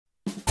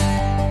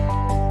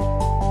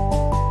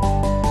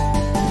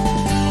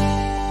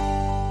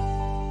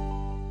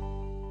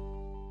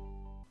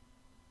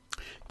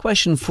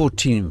Question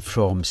 14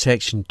 from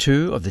Section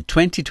 2 of the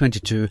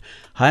 2022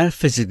 Higher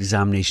Physics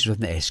Examinations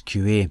from the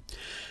SQA.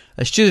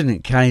 A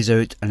student carries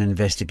out an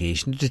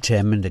investigation to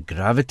determine the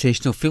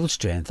gravitational field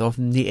strength of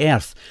the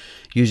Earth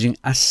using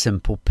a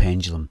simple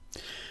pendulum.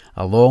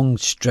 A long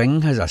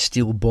string has a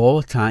steel ball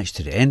attached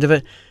to the end of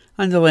it,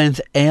 and the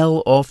length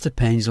L of the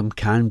pendulum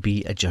can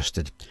be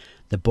adjusted.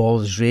 The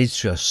ball is raised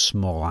through a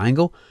small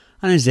angle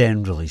and is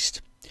then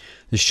released.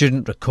 The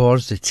student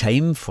records the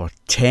time for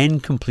 10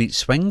 complete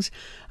swings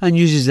and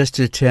uses this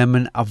to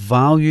determine a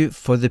value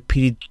for the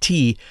period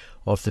t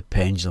of the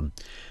pendulum.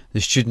 The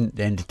student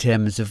then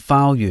determines the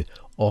value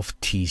of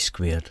t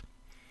squared.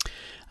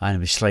 And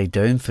we slide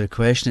down for the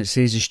question. It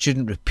says the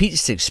student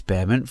repeats the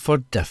experiment for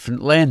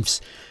different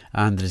lengths,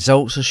 and the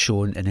results are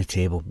shown in a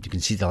table. You can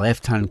see the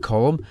left hand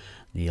column,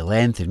 the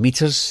length in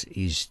meters.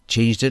 He's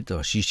changed it,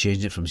 or she's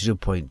changed it, from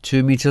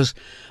 0.2 meters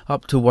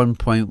up to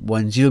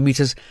 1.10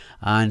 meters,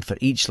 and for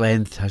each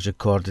length has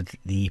recorded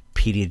the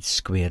period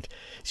squared,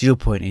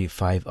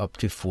 0.85 up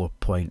to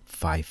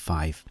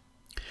 4.55.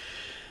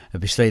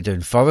 If we slide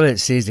down further,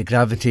 it says the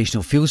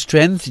gravitational field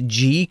strength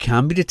G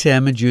can be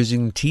determined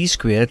using t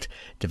squared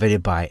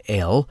divided by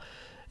L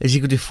is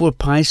equal to 4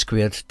 pi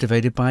squared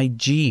divided by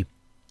G.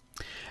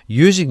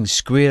 Using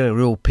square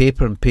rule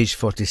paper on page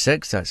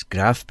 46, that's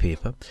graph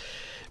paper,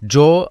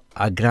 draw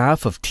a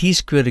graph of t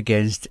squared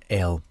against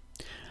L.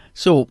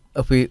 So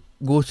if we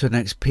go to the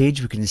next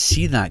page, we can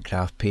see that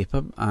graph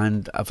paper,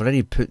 and I've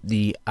already put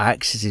the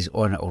axes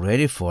on it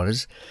already for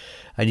us,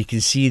 and you can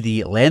see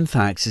the length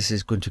axis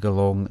is going to go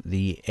along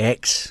the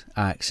x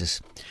axis,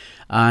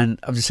 and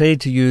I've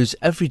decided to use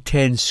every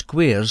 10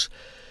 squares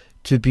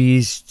to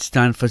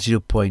stand for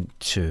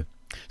 0.2.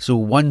 So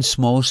one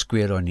small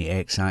square on the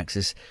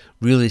x-axis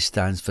really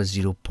stands for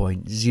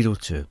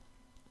 0.02.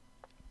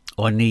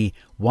 On the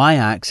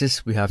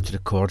y-axis we have to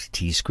record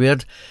t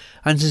squared,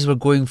 and since we're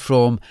going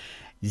from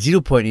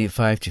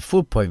 0.85 to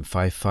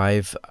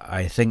 4.55,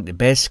 I think the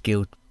best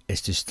scale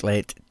is to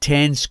let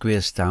 10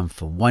 squares stand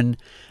for 1,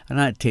 and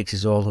that takes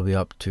us all the way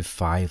up to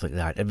 5 like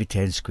that. Every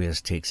 10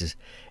 squares takes us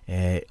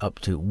up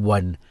to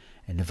 1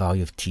 in the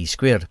value of t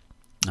squared.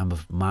 And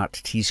we've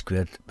marked t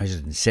squared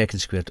measured in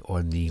seconds squared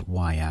on the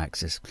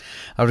y-axis.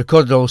 I've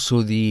recorded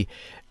also the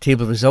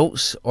table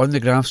results on the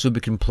graph so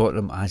we can plot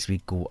them as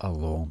we go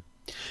along.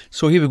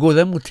 So here we go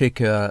then. We'll take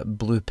a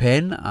blue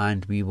pen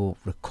and we will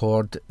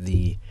record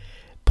the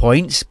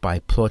points by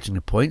plotting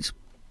the points.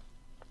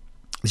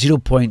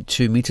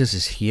 0.2 meters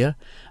is here.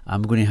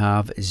 I'm going to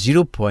have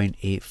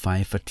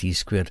 0.85 for t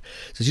squared.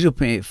 So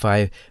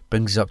 0.85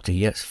 brings us up to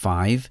here. It's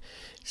 5,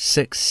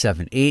 6,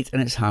 7, 8,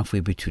 and it's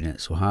halfway between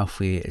it. So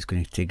halfway is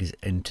going to take us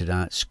into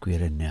that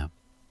square in there.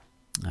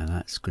 And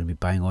that's going to be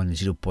bang on the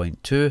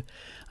 0.2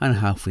 and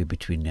halfway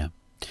between there.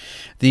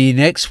 The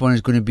next one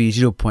is going to be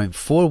 0.4,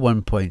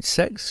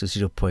 1.6, so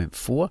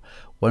 0.4.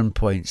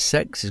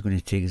 1.6 is going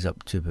to take us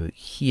up to about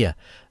here.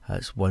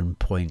 That's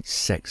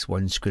 1.6,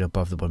 one square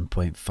above the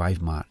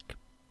 1.5 mark.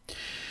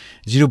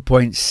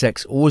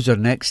 0.60 is our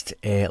next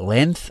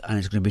length, and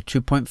it's going to be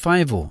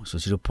 2.50. So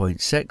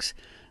 0.6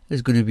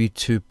 is going to be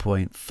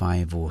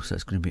 2.50, so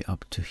that's going to be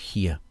up to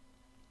here.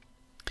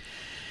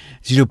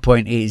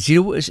 0.80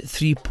 is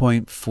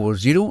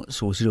 3.40,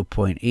 so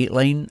 0.8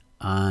 line,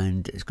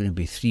 and it's going to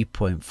be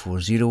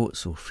 3.40,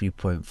 so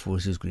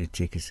 3.40 is going to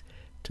take us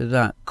to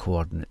that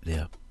coordinate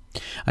there.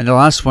 And the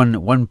last one,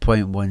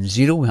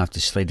 1.10, we have to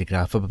slide the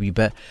graph up a wee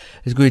bit,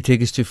 is going to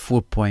take us to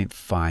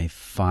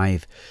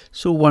 4.55.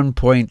 So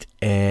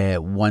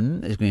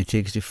 1.1 is going to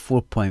take us to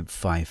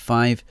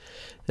 4.55.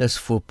 There's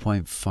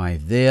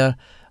 4.5 there,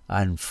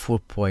 and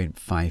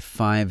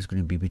 4.55 is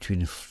going to be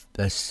between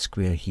this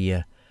square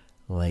here,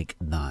 like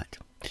that.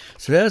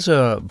 So there's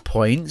our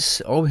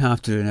points. All we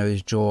have to do now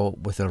is draw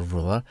with a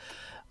ruler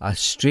a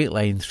straight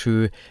line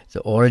through the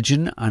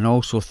origin and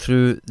also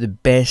through the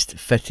best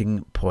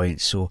fitting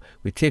points. So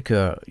we take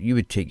you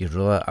would take your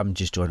ruler, I'm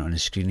just drawing it on the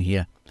screen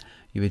here.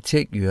 You would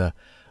take your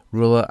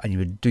ruler and you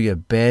would do your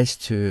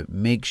best to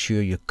make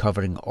sure you're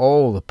covering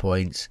all the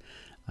points,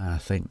 and I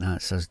think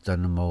that's us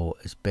done them all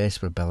as best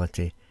for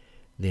ability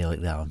there,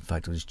 like that. In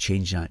fact, I'll just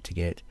change that to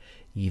get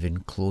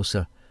even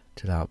closer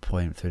to that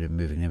point without it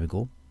moving. There we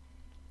go.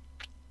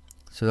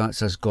 So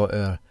that's us got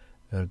our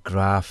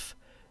graph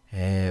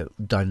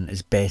done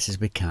as best as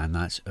we can.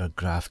 That's our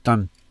graph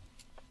done.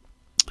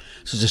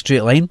 So it's a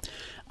straight line,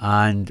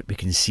 and we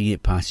can see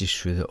it passes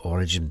through the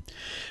origin.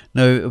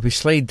 Now if we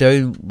slide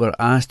down, we're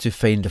asked to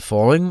find the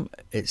following.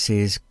 It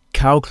says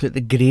calculate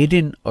the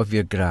gradient of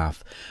your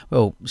graph.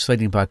 Well,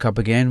 sliding back up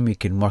again, we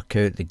can work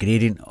out the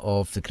gradient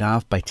of the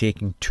graph by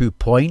taking 2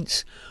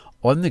 points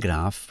on the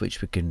graph,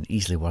 which we can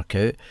easily work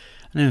out,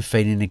 and then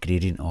finding the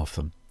gradient of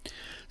them.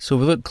 So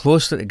we look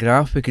closely at the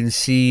graph, we can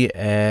see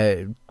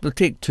we'll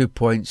take 2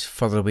 points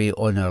further away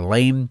on our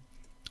line.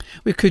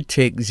 We could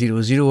take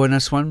 0, 0 on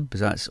this one,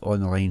 because that's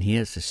on the line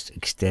here, it's this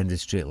extended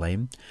straight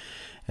line.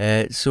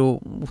 So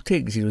we'll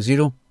take 0,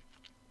 0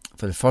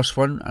 for the first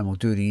one, and we'll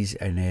do these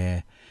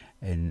in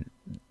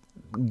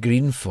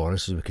green for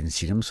us so we can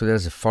see them. So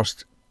there's the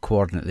first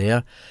coordinate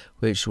there,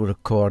 which will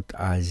record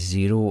as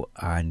 0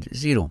 and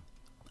 0.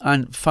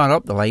 And far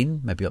up the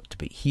line, maybe up to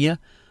about here,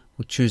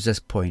 we'll choose this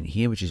point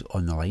here, which is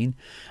on the line,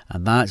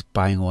 and that's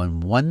bang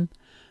on 1,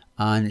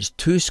 and it's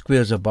 2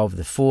 squares above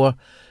the 4,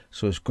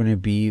 so it's going to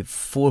be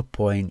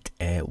 4.1,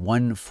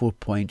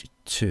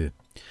 4.2.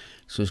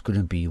 So it's going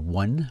to be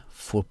 1,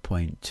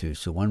 4.2,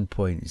 so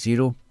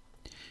 1.0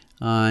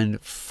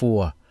 and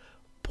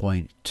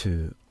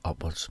 4.2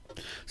 upwards.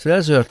 So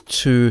there's our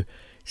two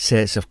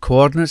sets of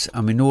coordinates,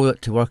 and we know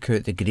that to work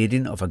out the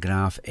gradient of a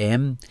graph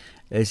M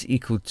is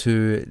equal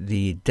to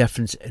the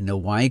difference in the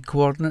y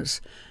coordinates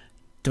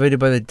divided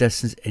by the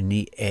distance in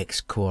the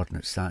x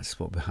coordinates. That's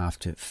what we have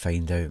to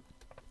find out.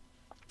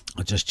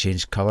 I'll just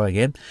change colour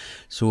again.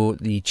 So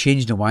the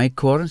change in the y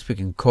coordinates, we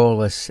can call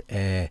this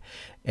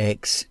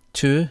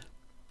x2,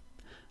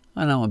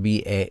 and that will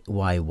be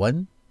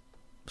y1,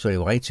 sorry,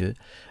 y2,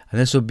 and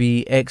this will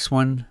be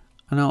x1,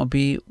 and that will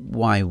be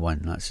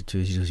y1. That's the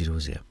two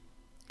zeros there.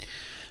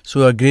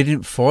 So our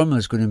gradient formula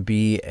is going to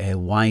be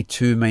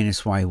y2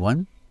 minus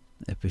y1,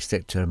 if we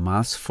stick to our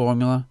maths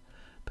formula,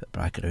 put a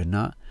bracket around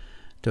that,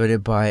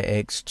 divided by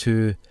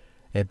x2,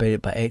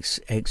 divided by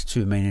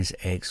x2 minus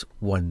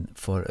x1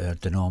 for our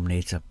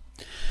denominator.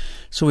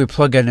 So we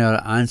plug in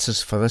our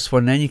answers for this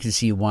one, then you can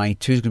see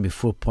y2 is going to be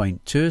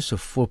 4.2, so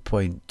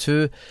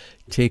 4.2,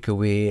 take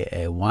away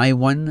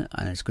y1,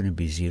 and it's going to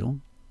be 0.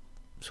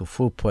 So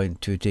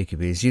 4.2 take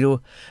away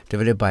 0,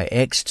 divided by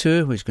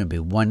x2, which is going to be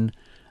 1,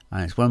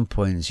 and it's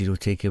 1.0,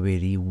 take away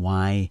the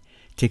y,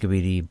 take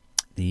away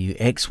the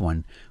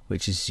x1,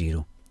 which is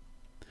 0.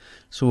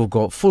 So we've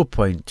got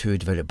 4.2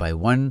 divided by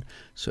 1,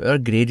 so our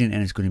gradient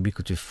is going to be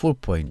equal to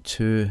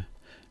 4.2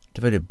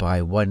 divided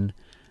by 1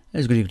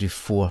 is going to equal to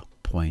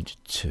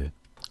 4.2.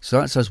 So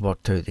that's us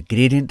worked out the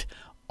gradient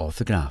of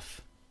the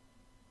graph.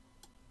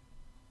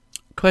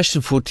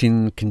 Question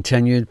 14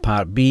 continued,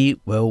 part B.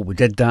 Well, we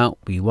did that,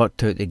 we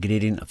worked out the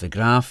gradient of the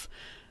graph,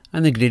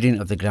 and the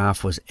gradient of the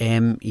graph was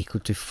m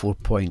equal to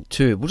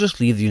 4.2. We'll just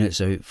leave the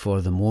units out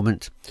for the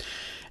moment.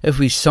 If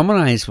we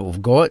summarise what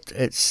we've got,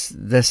 it's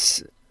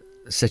this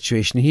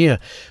situation here.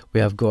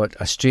 We have got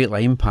a straight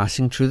line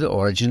passing through the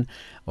origin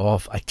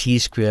of a t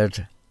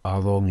squared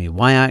along the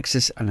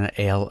y-axis and an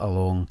L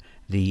along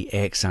the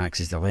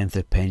x-axis, the length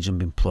of the pendulum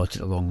being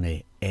plotted along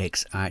the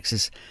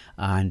x-axis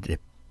and the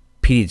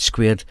period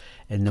squared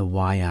in the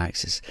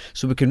y-axis.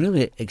 So we can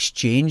really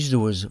exchange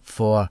those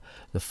for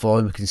the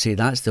following. We can say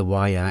that's the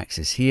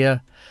y-axis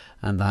here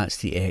and that's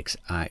the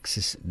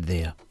x-axis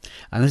there.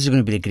 And this is going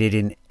to be the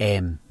gradient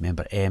m.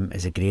 Remember, m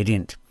is a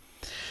gradient.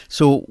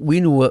 So we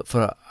know that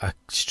for a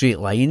straight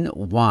line,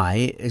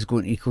 y is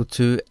going to equal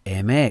to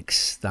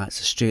mx. That's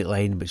a straight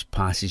line which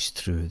passes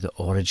through the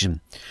origin.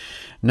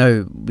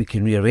 Now we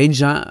can rearrange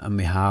that, and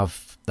we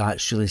have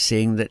that's really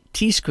saying that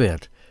t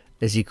squared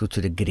is equal to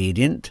the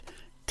gradient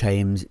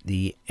times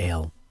the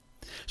L.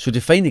 So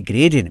to find the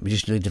gradient, we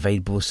just really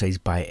divide both sides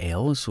by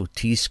L. So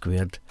t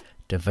squared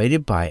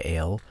divided by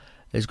L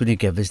is going to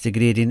give us the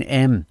gradient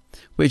m,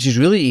 which is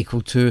really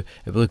equal to,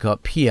 if we look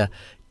up here,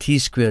 t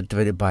squared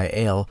divided by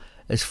L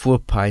is 4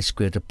 pi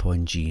squared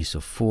upon g.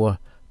 So 4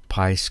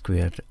 pi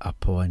squared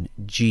upon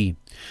g.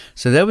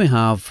 So there we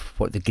have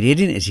what the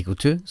gradient is equal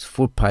to. It's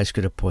 4 pi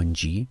squared upon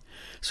g.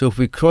 So if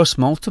we cross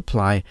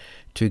multiply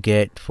to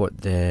get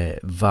what the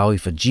value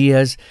for g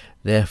is,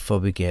 therefore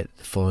we get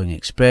the following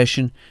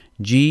expression.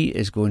 G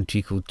is going to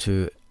equal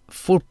to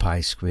 4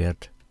 pi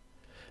squared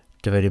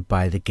divided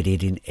by the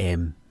gradient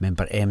m.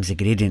 Remember, m is the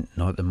gradient,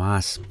 not the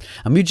mass.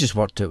 And we just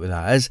worked out what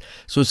that is.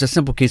 So it's a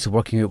simple case of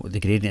working out what the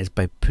gradient is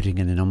by putting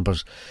in the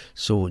numbers.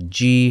 So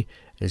g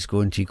is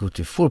going to equal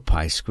to 4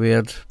 pi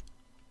squared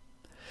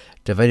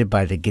divided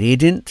by the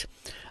gradient,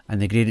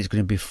 and the gradient is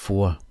going to be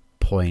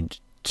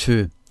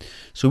 4.2.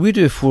 So we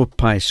do 4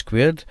 pi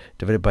squared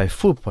divided by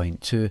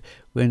 4.2,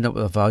 we end up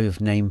with a value of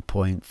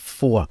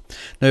 9.4.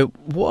 Now,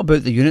 what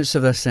about the units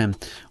of this then?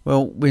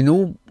 Well, we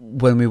know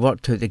when we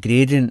worked out the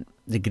gradient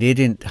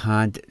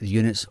had the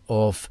units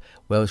of,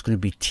 well, it's going to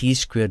be t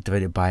squared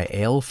divided by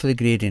L for the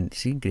gradient.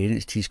 See, gradient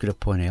is t squared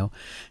upon L.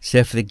 So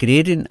if the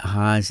gradient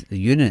has the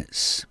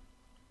units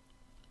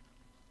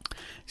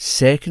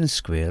second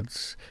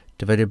squareds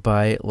divided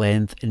by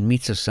length in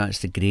meters, so that's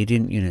the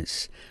gradient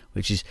units,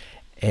 which is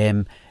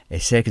m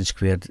second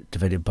squared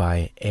divided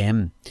by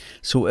m.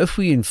 So if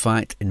we in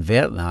fact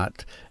invert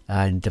that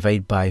and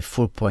divide by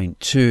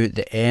 4.2,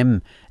 the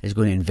m is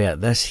going to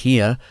invert this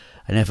here,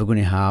 and if we're going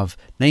to have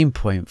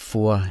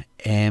 9.4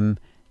 m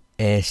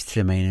s to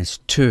the minus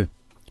 2.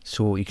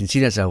 So you can see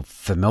that's a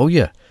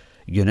familiar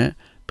unit,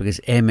 because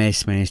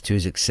ms minus 2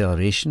 is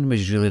acceleration,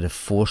 which is really the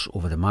force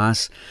over the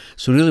mass.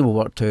 So really we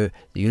worked out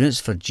the units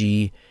for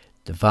g,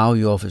 the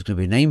value of it is going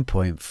to be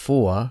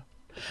 9.4,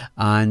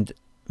 and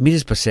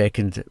meters per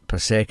second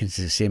is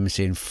the same as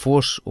saying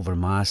force over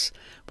mass,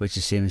 which is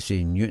the same as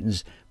saying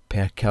newtons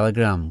per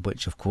kilogram,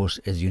 which of course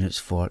is units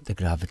for the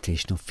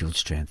gravitational field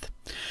strength.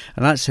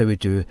 And that's how we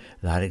do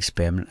that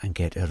experiment and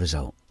get a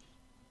result.